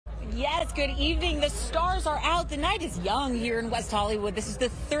Yes, good evening. The stars are out. The night is young here in West Hollywood. This is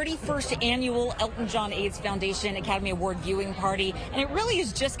the 31st annual Elton John AIDS Foundation Academy Award viewing party, and it really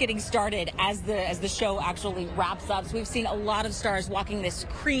is just getting started as the show actually wraps up. So we've seen a lot of stars walking this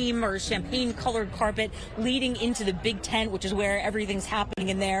cream or champagne-colored carpet leading into the big tent, which is where everything's happening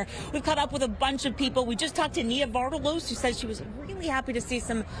in there. We've caught up with a bunch of people. We just talked to Nia Vardalos, who said she was really happy to see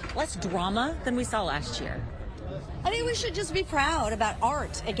some less drama than we saw last year. I think we should just be proud about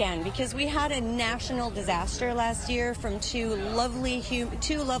art again, because we had a national disaster last year from two lovely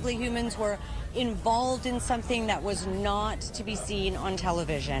humans were involved in something that was not to be seen on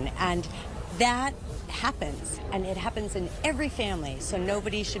television, and that happens, and it happens in every family, so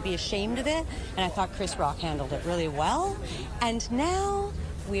nobody should be ashamed of it. And I thought Chris Rock handled it really well, and now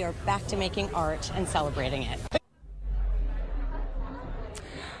we are back to making art and celebrating it.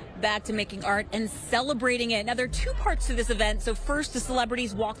 Back to making art and celebrating it. Now, there are two parts to this event. So first, the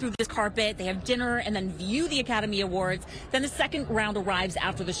celebrities walk through this carpet, they have dinner, and then view the Academy Awards. Then the second round arrives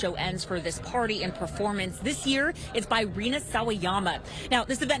after the show ends for this party and performance. This year, it's by Rina Sawayama. Now,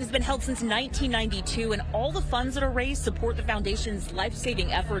 this event has been held since 1992, and all the funds that are raised support the foundation's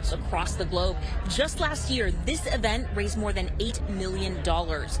life-saving efforts across the globe. Just last year, this event raised more than $8 million.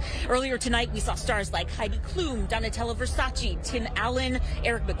 Earlier tonight, we saw stars like Heidi Klum, Donatella Versace, Tim Allen,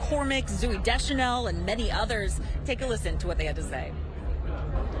 Eric McCormick, Zooey Deschanel, and many others. Take a listen to what they had to say.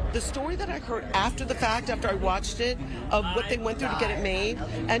 The story that I heard after the fact, after I watched it, of what they went through to get it made,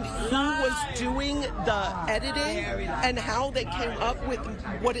 and who was doing the editing, and how they came up with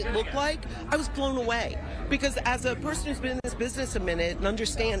what it looked like, I was blown away. Because as a person who's been in this business a minute and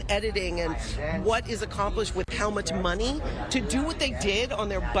understand editing and what is accomplished with how much money, to do what they did on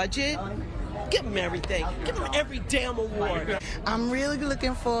their budget, give them everything. Give them every damn award. I'm really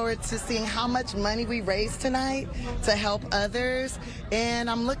looking forward to seeing how much money we raise tonight to help others. And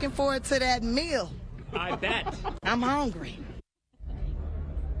I'm looking forward to that meal. I bet. I'm hungry.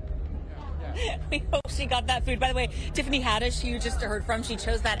 We hope she got that food. By the way, Tiffany Haddish, you just heard from, she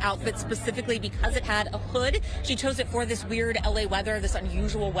chose that outfit specifically because it had a hood. She chose it for this weird LA weather, this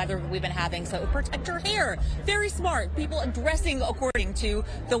unusual weather we've been having, so it would protect her hair. Very smart. People dressing according to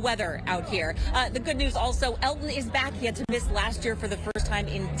the weather out here. The good news also, Elton is back. He had to miss last year for the first time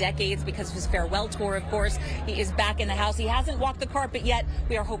in decades because of his farewell tour, of course. He is back in the house. He hasn't walked the carpet yet.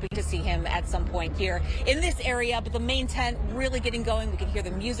 We are hoping to see him at some point here in this area, but the main tent really getting going. We can hear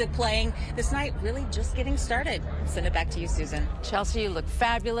the music playing. This night really just getting started. Send it back to you, Susan. Chelsea, you look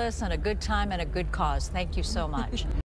fabulous, and a good time and a good cause. Thank you so much.